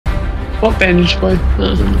What bandage boy?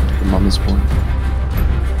 The mama's boy.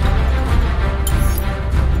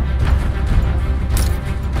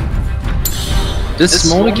 Does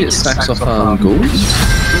Smolder get stacks off gold?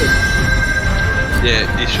 Yeah,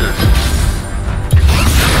 he should.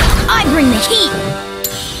 I bring the heat.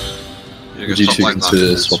 Would you two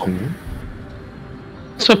consider swapping them?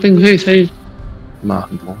 Swapping who? So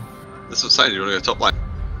Mark and Paul. That's what I'm saying, you want to go top lane?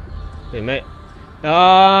 Hey, mate.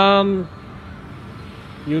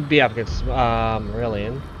 You'd be up against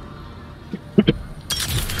Aurelian.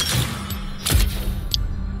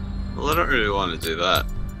 Well, I don't really want to do that.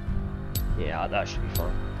 Yeah, that should be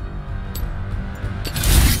fun.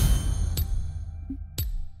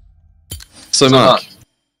 So Mark,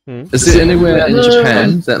 is there anywhere in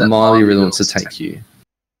Japan that Miley really wants to take you?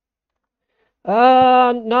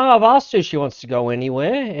 No, I've asked her if she wants to go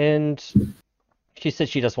anywhere, and she said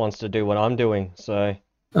she just wants to do what I'm doing, so...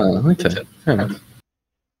 Oh, okay. Fair enough.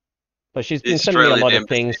 But she's been sending me a lot of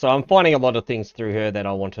things, so I'm finding a lot of things through her that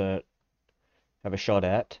I want to have a shot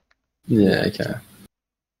at. Yeah, okay.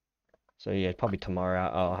 So yeah, probably tomorrow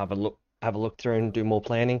I'll have a look through and do more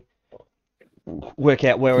planning. Work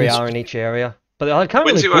out where we are in each area. But I can't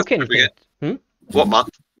really book anything. What month?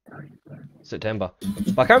 September.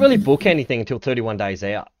 But I can't really book anything until 31 days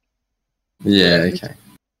out. Yeah, okay.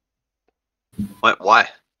 Wait, why?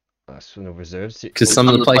 That's from the reserves. Because some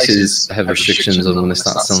of the places have restrictions on when they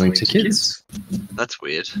start selling tickets. That's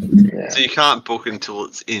weird. Yeah. So you can't book until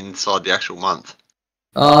it's inside the actual month?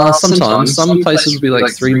 Sometimes. Some places will be like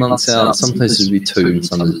 3 months out, some places will be 2, and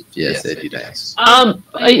some, 30 days.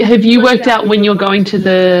 have you worked out when you're going to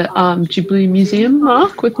the Ghibli Museum,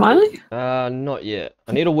 Mark, with Miley? Not yet.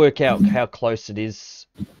 I need to work out how close it is.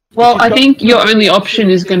 Well, I think your only option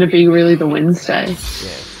is going to be really the Wednesday.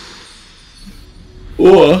 Yeah.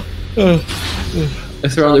 Or,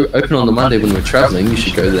 if they're only open on the Monday when we're travelling, you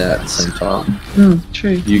should go there at the same time.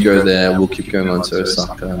 True. You go there, we'll keep going on to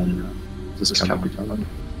Osaka, and just come every time.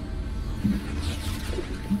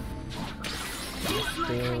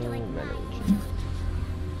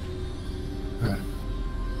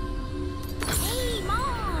 Hey,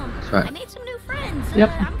 Mom! Right. I made some new friends. Yep.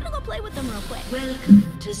 I'm gonna go play with them real quick. Welcome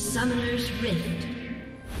to Summoner's Rift.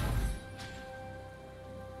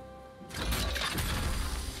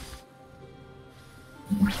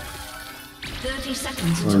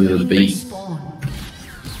 Oh, you're the beat.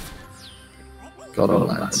 Got on,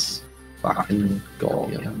 lads. Fucking got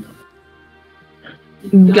him.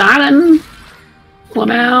 Got him.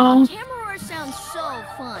 Wow. Tamaraar sounds so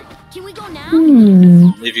fun. Can we go now?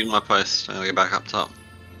 Leaving my post, and I'll get back up top.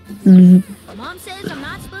 Mom says I'm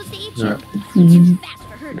not supposed to eat you. It's too fast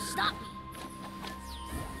for her to stop me.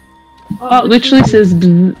 Oh, it literally says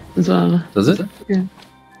bzz as well. Does it? Yeah.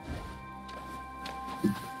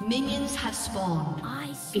 Minions have spawned.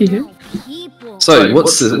 I smell people. So,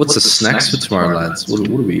 what's the snacks for tomorrow, lads? What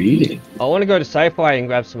are we eating? I want to go to Safeway and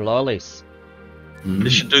grab some lollies. You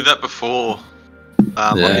should do that before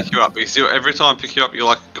I pick you up, because every time I pick you up, you're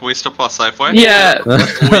like, can we stop by Safeway? Yeah.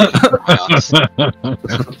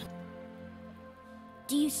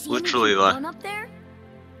 Do you see Literally, anything like- fun up there?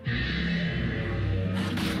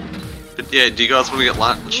 But yeah, do you guys want to get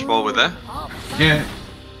lunch while we're there? Yeah.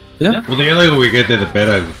 Yeah. Well, the earlier we get there, the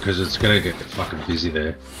better, because it's gonna get fucking busy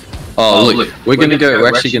there. Oh, look, we're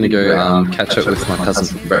actually gonna go catch up with my cousin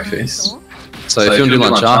for breakfast. So if you want to do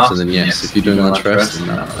lunch after, then yes. If you're doing lunch first, then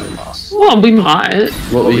no. Well, we might.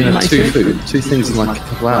 What, we're gonna have Might do. two things in like a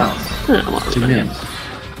couple hours. Oh, well, 2 meals.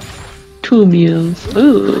 2 meals.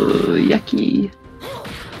 Ooh, yucky.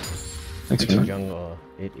 Thanks, It's man. younger.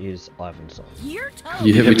 It is Ivanson. You're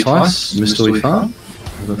You hit me twice, Mr. We Farm.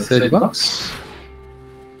 I've got $30.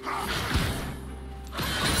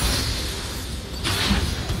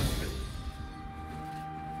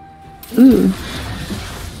 Ooh.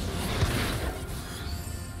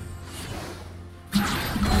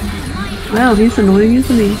 Wow, he's annoying,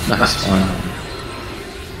 isn't he? That's fine.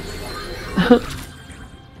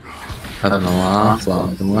 Having a laugh,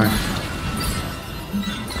 don't worry.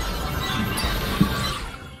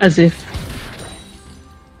 As if.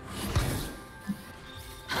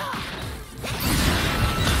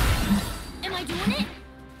 Am I doing it?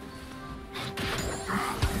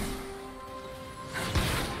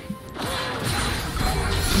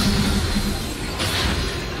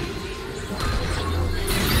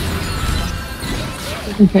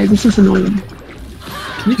 Okay, this is annoying.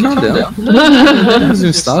 Can you calm down? It hasn't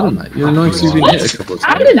even started, mate. You're annoying because you've been hit a couple of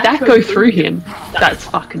How times. did that go through him? That's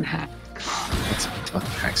fucking hacks. That's fucking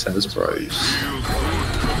hacks at his bros.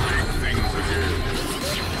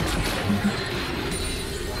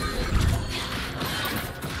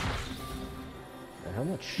 How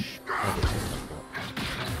not sure.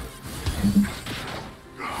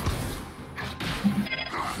 Okay,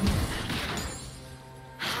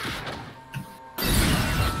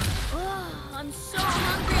 Oh, I'm so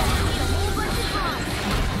hungry. I need a whole bunch of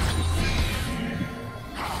bombs.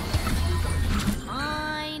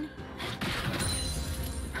 Mine.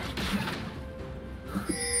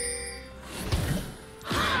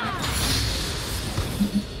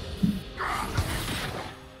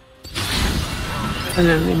 I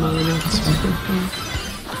don't know mine else.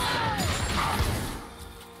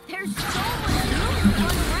 There's so much room to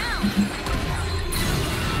run around.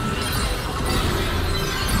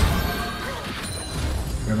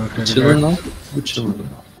 Chilling now? We're chilling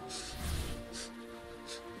now.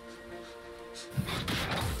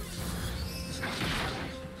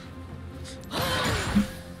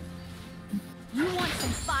 You want some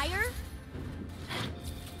fire?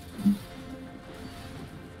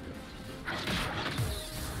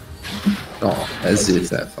 Oh, as if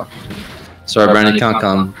that fucking. Sorry, Brandon, can't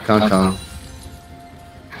come. Can't come.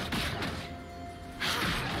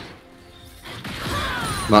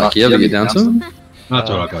 Mark, you ever get down to him? That's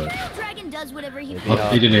all I got. That dragon does whatever he Maybe,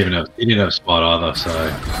 wants. He didn't have a spot either, so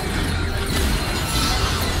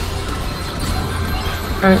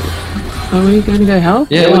Are we going to go help?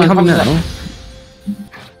 Yeah, we're coming now.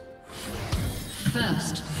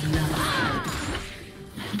 First love.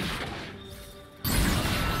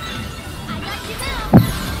 I got you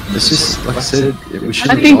now. It's just, like I said, we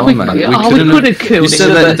should I have think gone, we man. could- we couldn't could have killed You said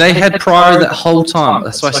him, that but- they had prior that whole time.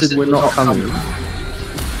 That's why I said we're not coming.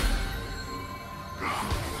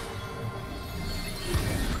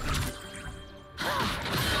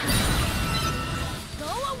 Go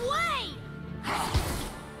away!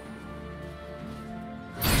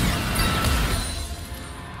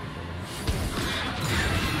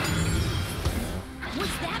 Was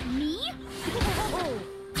that me?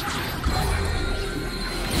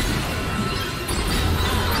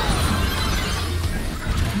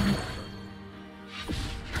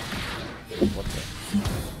 what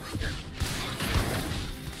the?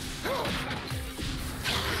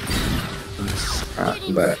 Alright,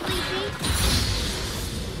 Getting but. sleepy?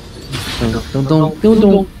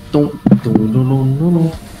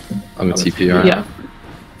 I'm a TP, alright? Yeah.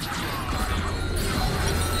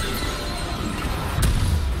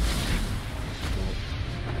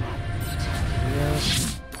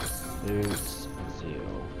 Boots,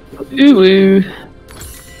 zero. Ooh, ooh.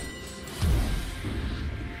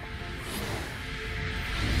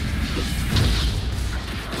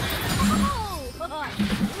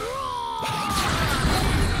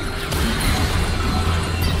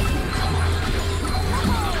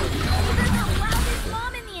 Loudest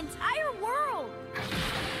mom in the entire world!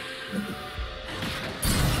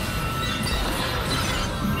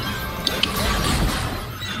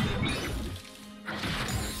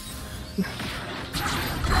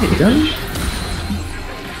 There you go.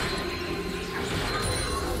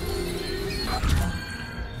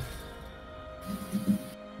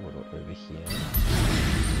 What over here?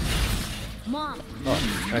 Mom,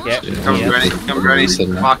 Okay. Come, yeah. Granny. Come, Granny. Said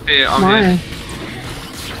that. Mark here. I'm here. Why?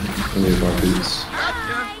 I need my boots.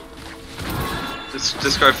 hi!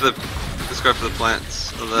 Just go for the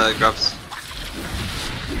plants or the grubs.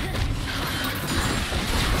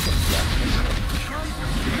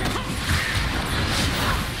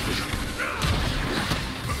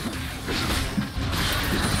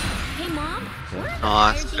 Hey, Mom.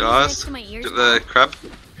 Nice, guys. To my ears. Get the crab.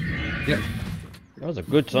 That was a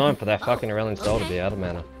good time for that fucking Irelian soul to be out of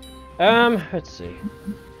mana. Let's see.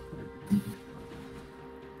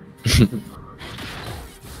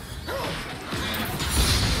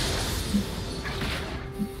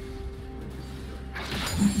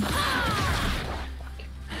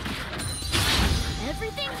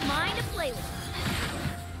 Everything's mine to play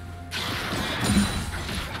with.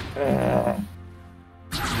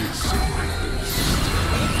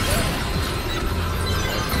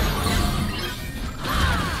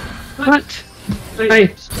 What?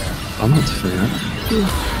 Hey, I'm not defending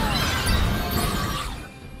that.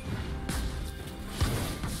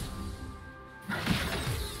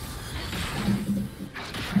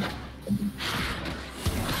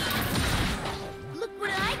 Look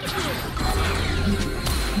what I can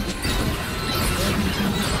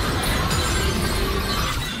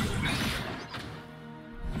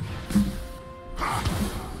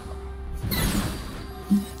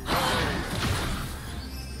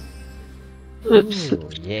do. oops. Ooh,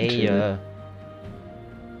 yeah.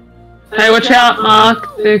 Hey, watch out,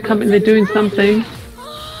 Mark. They're coming. They're doing something.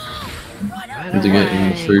 They're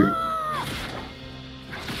getting fruit.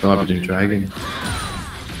 They might be doing dragon.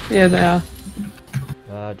 Yeah, they are.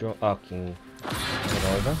 Draw. Oh, King. Get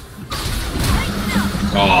over.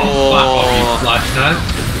 Oh, fuck off, you flush nut.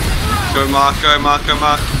 Go Mark, go Mark, go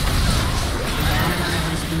Mark.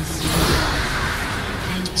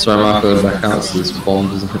 Sorry, Marco, back out so this bomb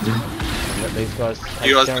doesn't hit you. Let these guys.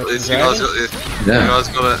 You guys got this, you guys got this. Yeah. You guys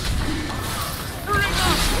got it.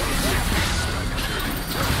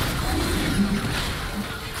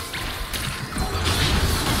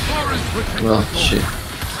 Oh, shit.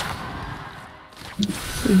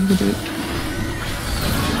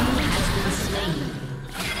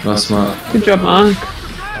 Nice, Mark. Good job, Mark.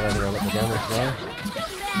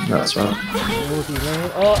 That's right.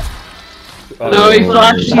 Oh. No, he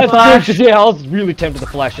flashed. He flashed. Yeah, I was really tempted to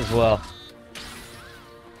flash as well.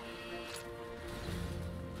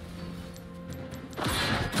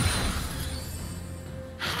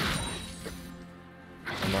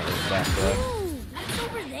 I might need back though. Ooh, that's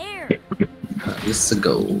over there. This is a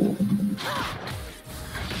go.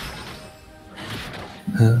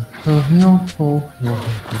 Boop,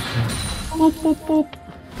 boop, boop.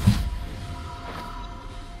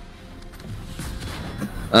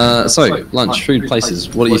 So, lunch, food places.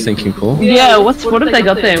 What are you thinking, Paul? Yeah, what have they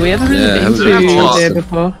got there? We haven't really Yeah, been haven't to been to there it.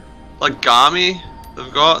 before. Like Gami,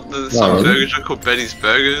 they've got some really? burgers are called Betty's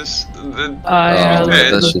Burgers. Yeah, Oh,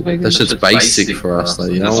 yeah, that's just basic for us, though.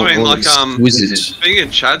 You know, That's what I mean, all like exquisite. being in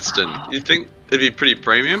Chadston, you'd think it'd be pretty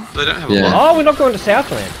premium. They don't have a Yeah. lot. Oh, we're not going to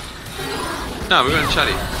Southland. No, we're going to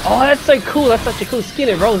Chatty. Oh, that's so cool. That's such a cool skin.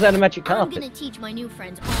 It rolls out a magic I'm carpet. gonna teach my new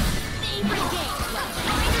friends all my favorite games like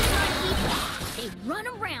They run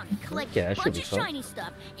around and collect Yeah, a that should bunch be of fun. shiny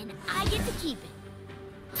stuff, and I get to keep it.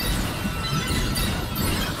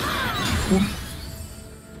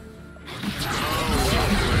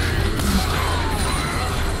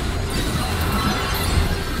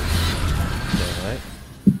 Alright.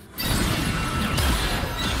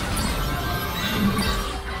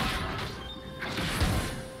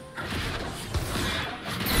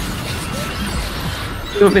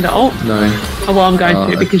 You want me to ult? No. Oh, well, I'm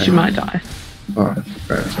going to because okay. you might die. Alright,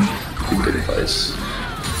 great. Good place.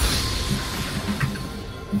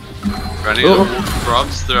 Running Oh.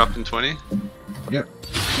 Robs, they're up in 20. Yep.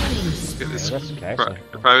 Let's get this Yeah, that's okay.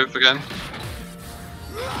 private again.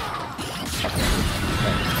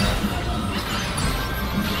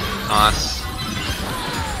 Nice.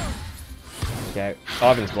 Okay,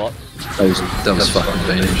 Ivan's bot. That was fucking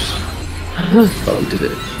dangerous. But we did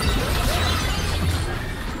it.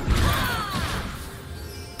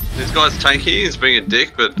 This guy's tanky, he's being a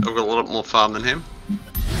dick, but I've got a lot more farm than him.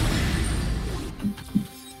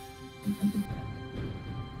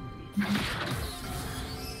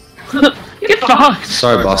 Get fucked!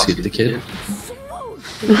 Sorry, basket, the kid.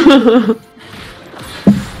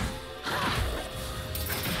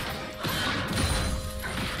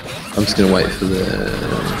 I'm just gonna wait for the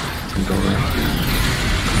to go around.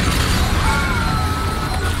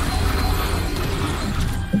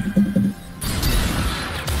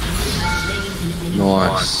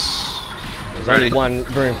 Nice. There's only one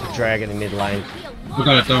room for dragon in mid lane. We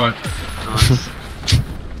got it, don't worry. Nice.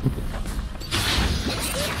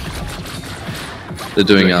 They're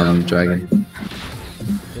doing dragon.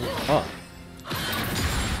 Oh.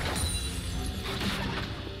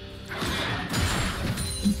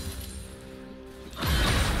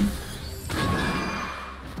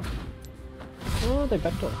 Oh, they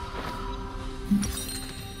backed off.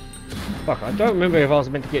 Fuck, I don't remember if I was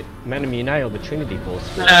meant to get Manamune or the Trinity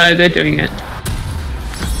Force. No, they're doing it.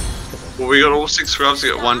 Well, we got all 6 scrubs to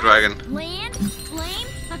get 1 dragon. Land, flame,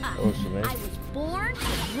 Awesome, man. I was born to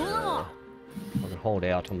rule them all. I can hold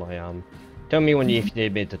out on my Tell me when if you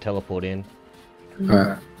need me to teleport in.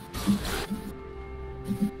 Alright.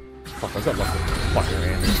 Fuck, I've got like a fucking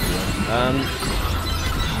around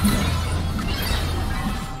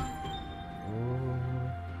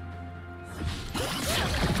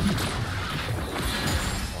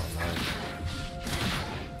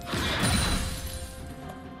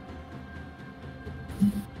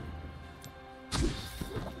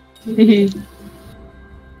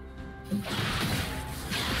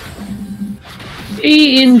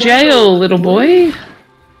Be in jail, little boy.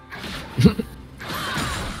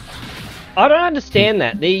 I don't understand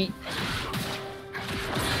that.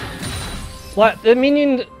 Like, the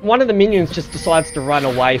minion, one of the minions just decides to run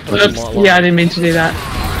away from Oops. my line. Yeah, I didn't mean to do that.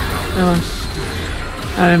 Oh,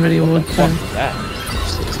 I don't have any awards, so.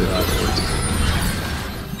 What is that?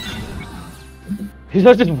 He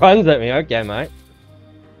just runs at me. Okay, mate.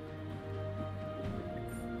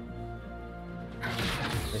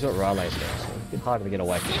 He's got Raleigh now, so it's a bit harder to get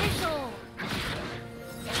away from him. Finish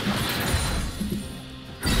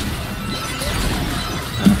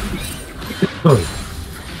all.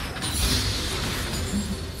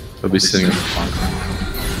 They'll be sitting at the flank.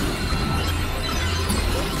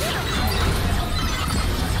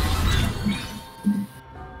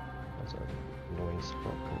 That's an annoying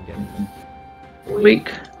spot. Couldn't get it. Weak.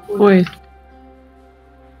 Oi.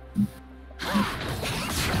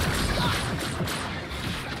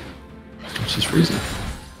 She's freezing.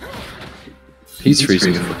 He's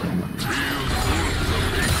freezing.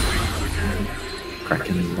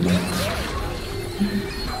 Cracking in the middle.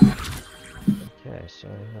 Okay, so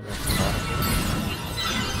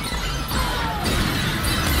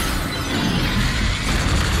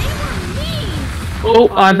Oh,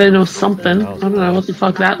 Ivan or something. I don't know what the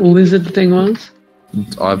fuck that lizard thing was.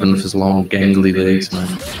 Ivan with his long gangly legs, man.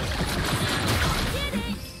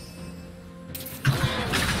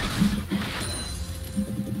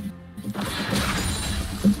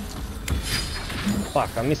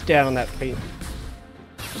 fuck, I missed out on that piece.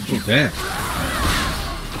 Oh, damn. Is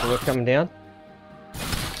the work coming down?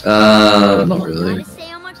 Not really.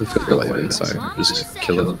 It's got related, so just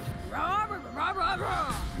kill it.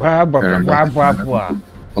 Blah, blah, blah, blah, blah, blah. I'm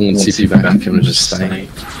gonna TP back if you wanna just stay.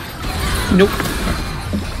 Nope.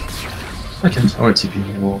 Okay, I won't TP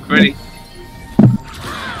anymore. Ready?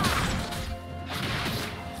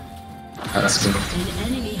 That's good. An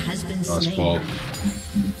enemy has been Nice slain. ball.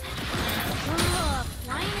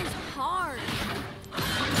 Flying is hard.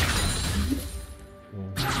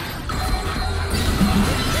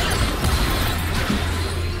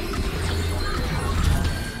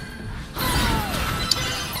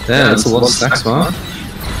 Damn, that's a lot of stacks, man.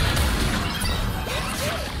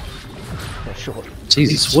 Yeah, sure.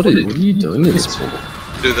 Jesus, what are you doing this for?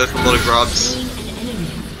 Dude, that's a lot of grubs.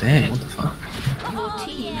 Damn, what the fuck? Your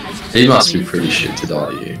team has He must be pretty shit to die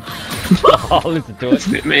to you. I'll listen to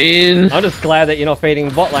it. Man. I'm just glad that you're not feeding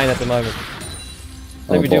bot lane at the moment.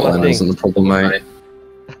 Let me do my Botline thing. isn't the problem, mate.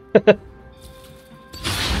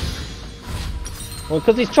 Well,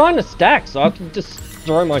 because he's trying to stack, so I can just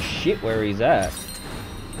throw my shit where he's at.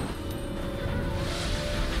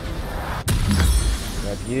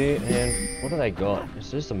 Grab you, and what do they got?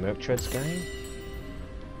 Is this a Merc Treads game?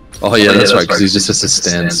 Oh yeah, that's right, because he just has to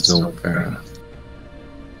stand still. Fair enough.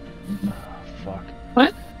 Fuck.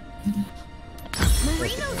 What?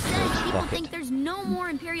 Marino said people Fuck it. think there's no more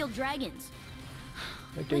Imperial Dragons.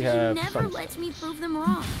 We But do he have never some. lets me prove them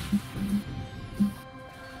wrong.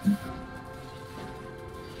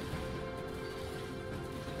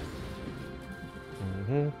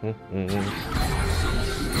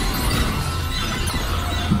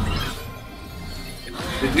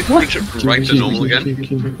 Did you switch it from rank to normal again?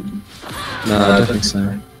 No, I don't think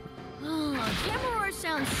so. Camera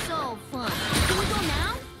sounds so fun. Can we go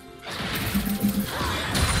now?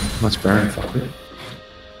 Much Baron, fuck it.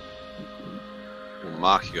 Well,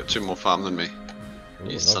 Mark, you got 2 more farm than me. Ooh,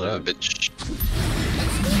 You not son of a bad. bitch.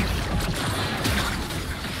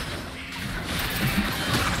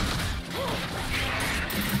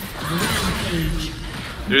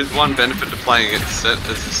 There is one benefit to playing against Set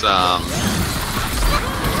is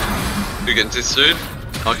who gets this dude.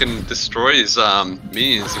 I can destroy his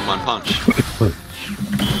minions in one punch.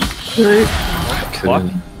 Right.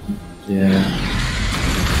 Couldn't. Yeah.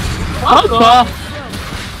 Fuck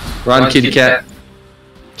off. Run, kitty cat.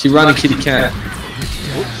 Keep running, kitty cat.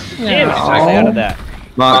 Damn, it took me out of that.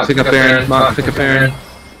 Mark, pick up Baron. Mark, pick up Baron.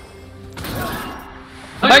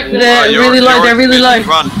 Right, they're really low, they're really low.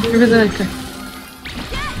 Run. They're really low. Okay.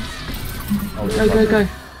 Oh, Go, go, go.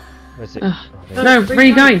 Where's it? Ugh. Oh, there. No, where are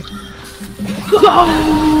you going?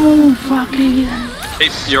 Oh, fucking hell.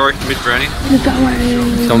 Keep Yorick mid brownie. Keep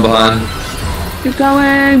going. Come behind. Keep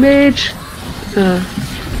going, bitch.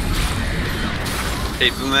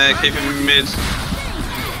 Keep him there, keep him mid.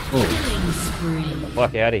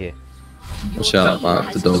 Fuck out of here. Watch out,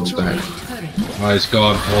 Mark. The dog's back. Oh, he's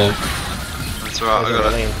gone, Paul. That's right, I got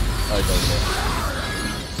it. Lane. Oh, dog's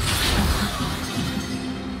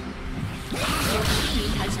He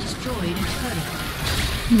has destroyed a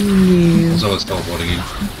turret. So it's teleporting in.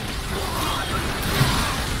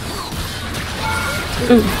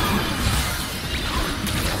 Ooh.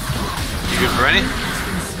 You good for any?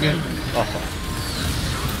 there. Oh, fuck.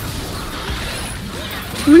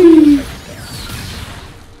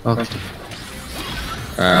 Okay.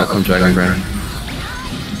 Alright, I'll come Dragon Baron.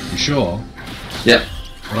 You sure? Yeah.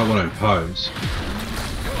 I don't want to impose.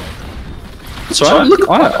 That's right. Look,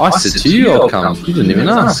 I said to you I'll come. You didn't even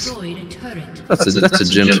ask. Destroyed a turret. That's a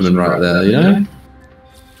gentleman right there, you know?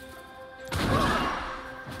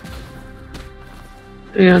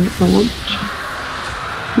 And I want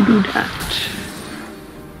to do that.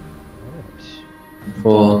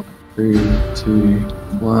 4, 3, 2,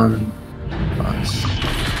 1. Nice.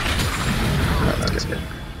 Right, let's go.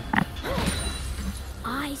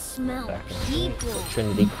 smell back people. in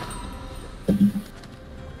Trinity.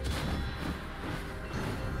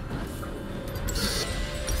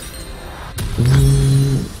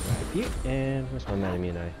 And where's my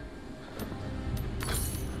Manamune?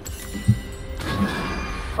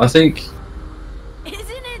 I think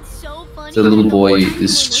Isn't it so funny? the little boy Everyone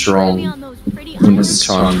is looks strong pretty on those pretty when he's islands.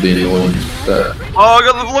 trying to be annoying, but Oh, I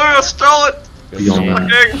got the blue. I stole it. beyond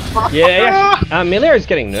that, Fucking- Yeah, Milio's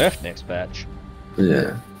getting nerfed next batch.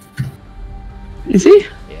 yeah. Is he?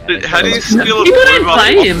 Yeah. How do you steal a You blue couldn't off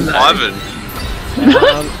play him, though. Ivan?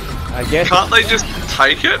 I guess. Can't they just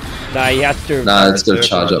take it? No, he has to. Nah, it's got to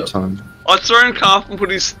charge up time. I saw him come up and put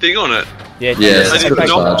his thing on it. Yeah, Yeah, I it's didn't got to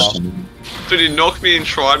know. charge time. Dude, he knocked me and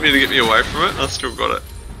tried me to get me away from it, and I still got it.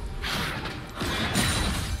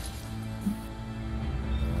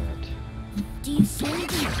 Do you see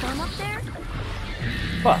anything fun up there?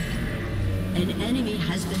 Fuck. An enemy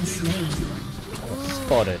has been slain.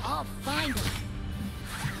 Spotted. I'll find him.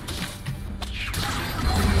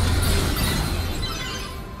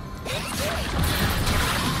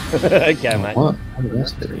 Okay, mate. What? What did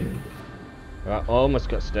that do? Right, almost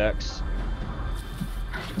got stacks.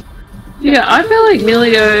 Yeah, I feel like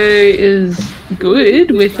Milio is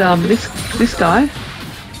good with this guy.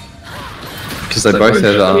 Because they both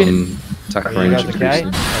have attack Are you range. guys okay? increasing.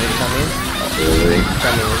 Are you come in? Really?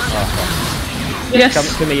 Come in. Oh, Yes. fuck.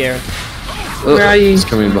 Come to me, Aaron. Oh, Where are you? He's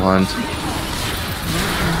coming behind.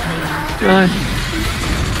 No.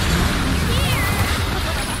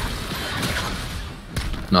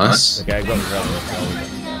 Nice. Okay, got the run.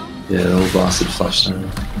 Yeah, the little bastard flashed down.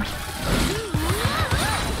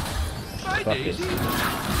 Fuck it.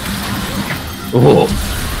 Oh.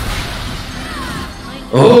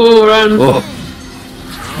 Oh. Oh, run. Oh.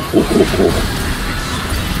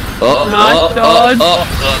 Oh. Nice dodge.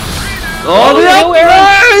 Oh, the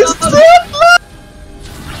arrows!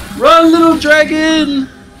 Run, little dragon!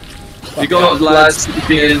 You got lads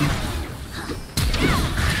in.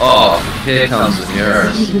 Oh, here comes the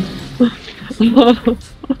arrows.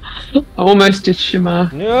 I almost did Shimmer.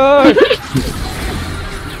 No!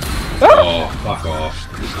 Oh, fuck off.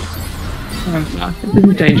 This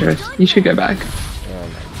is dangerous. You should go back.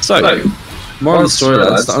 So, more on the story,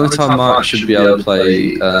 lads. The only time Mark should be able to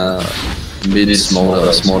play mid Smolder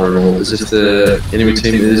or Smolder at all is if the enemy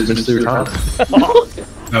team is mentally retarded.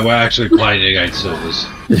 No, we're actually playing against silvers.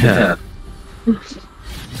 Yeah.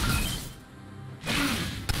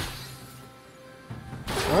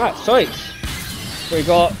 Alright, sweet. We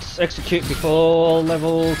got execute before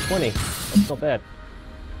level 20. That's not bad.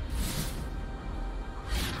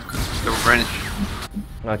 Still French.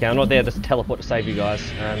 Okay, I'm not there to teleport to save you guys.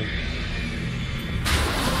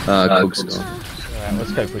 Cook's gone. Alright,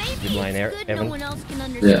 let's go push the lane, Good no Evan. one else can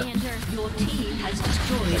understand her. Your team has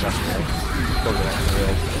destroyed a turret. Go get out of the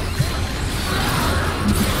world.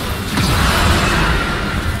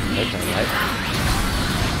 Okay, mate.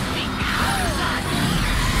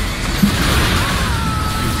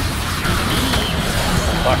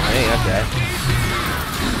 Fuck me, okay.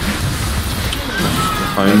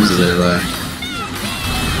 Homes are there though.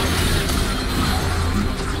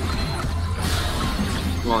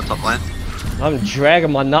 You want top lane? I'm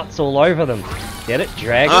dragging my nuts all over them. Get it?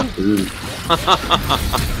 Dragging? Ooh.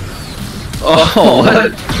 Oh,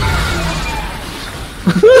 what?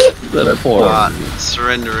 That poor.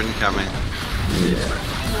 Surrender incoming. Yeah.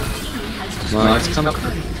 Nice, come up.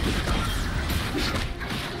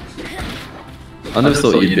 I never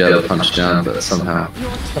thought you'd be able to punch down, but somehow.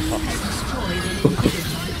 Your team has destroyed an inhibitor.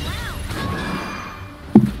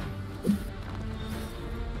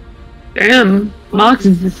 Damn. Mark's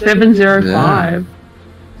is 705.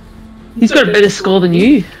 He's got a better score than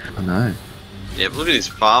you. I know. Yeah, but look at his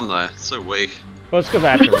farm though. It's so weak. Well, it's because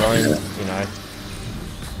I have to roam, you know.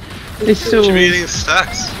 He's still. Should be eating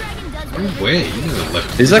stacks. Where? You never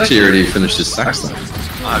left. He's actually already finished his stacks though.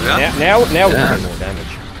 Oh, yeah. Now we're Yeah. doing more damage.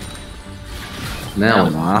 Now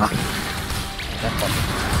I'm laughing. That fucking...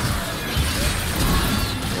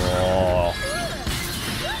 Oh.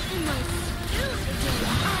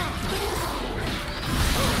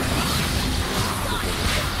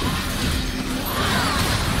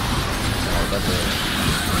 Oh, that's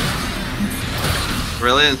it.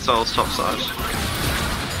 Brilliant Soul's top side.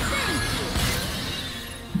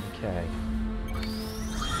 Okay.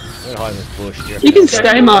 I'm gonna hide in this bush. You can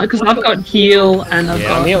stay, Mark, because I've got heal and I've Yeah,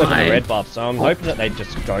 got I'm healing for the my... red buff, so I'm hoping that they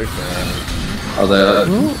just go for it. Oh, they are.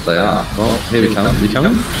 They are. Well, here we come. You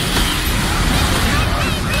coming?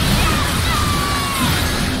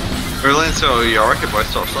 Brilliant Soul Yorick at both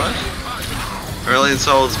top sides. Brilliant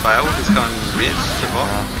Soul's Bale is going mid to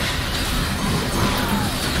bot.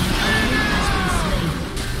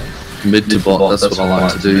 Mid to bot, that's what I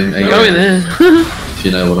like to do. Go in there. If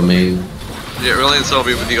you know what I mean. Yeah, Reliant, so I'll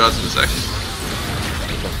be with you guys in a sec.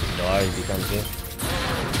 Die if he comes in.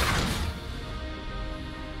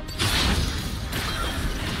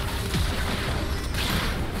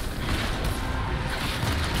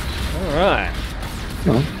 Alright.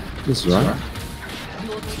 Oh, this is right.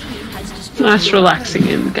 Your team has destroyed Nice relaxing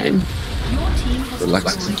in the game. Your team has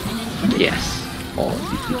Relaxing. destroyed an enemy. Yes. Oh,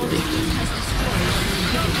 you can get it.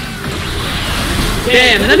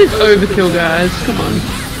 Damn, that is overkill, guys. Come on.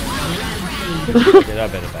 Get our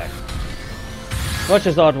better back. Much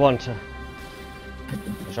as I'd want to.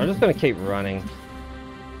 So I'm just going to keep running.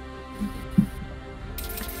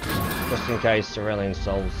 Just in case Aurelian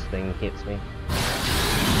Souls thing hits me.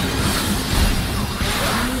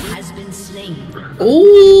 Enemy has been slain.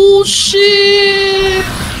 Oh shit!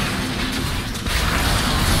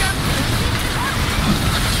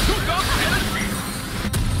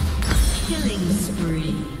 Killing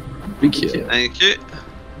spree. Big kill. Thank you.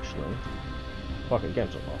 Actually. Fuck it,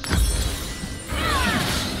 game's a loss.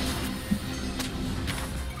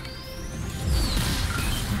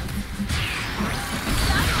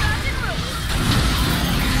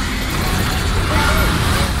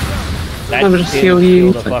 I'm gonna That's steal it,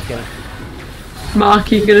 you. the fucking...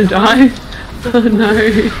 Mark, you're gonna die. Oh no.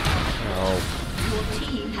 Oh. Your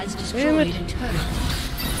team has destroyed a turret.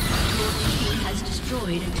 Your team has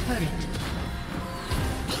destroyed a turret.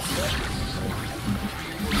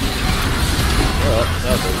 Oh,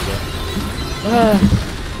 that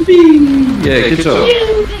was Yeah, good job.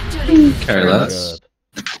 Victory! Carry good. that.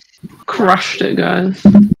 Crushed it, guys.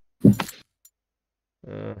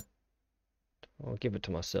 I'll give it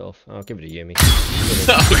to myself. I'll give it to Yumi.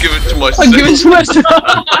 I'll give it to myself. I'll give it to myself.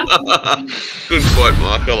 Good fight,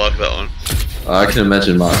 Mark. I like that one. I can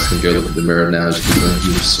imagine Mark's gonna go look at the mirror now. He's going,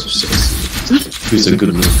 "You're so sexy. Who's a good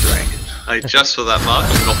little dragon?" Hey, just for that, Mark,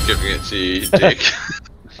 I'm not giving it to you, Dick.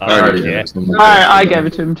 I already yeah. have. Alright, I gave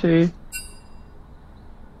it to him too.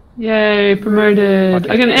 Yay, promoted.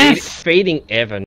 I got an F. Feeding Evan.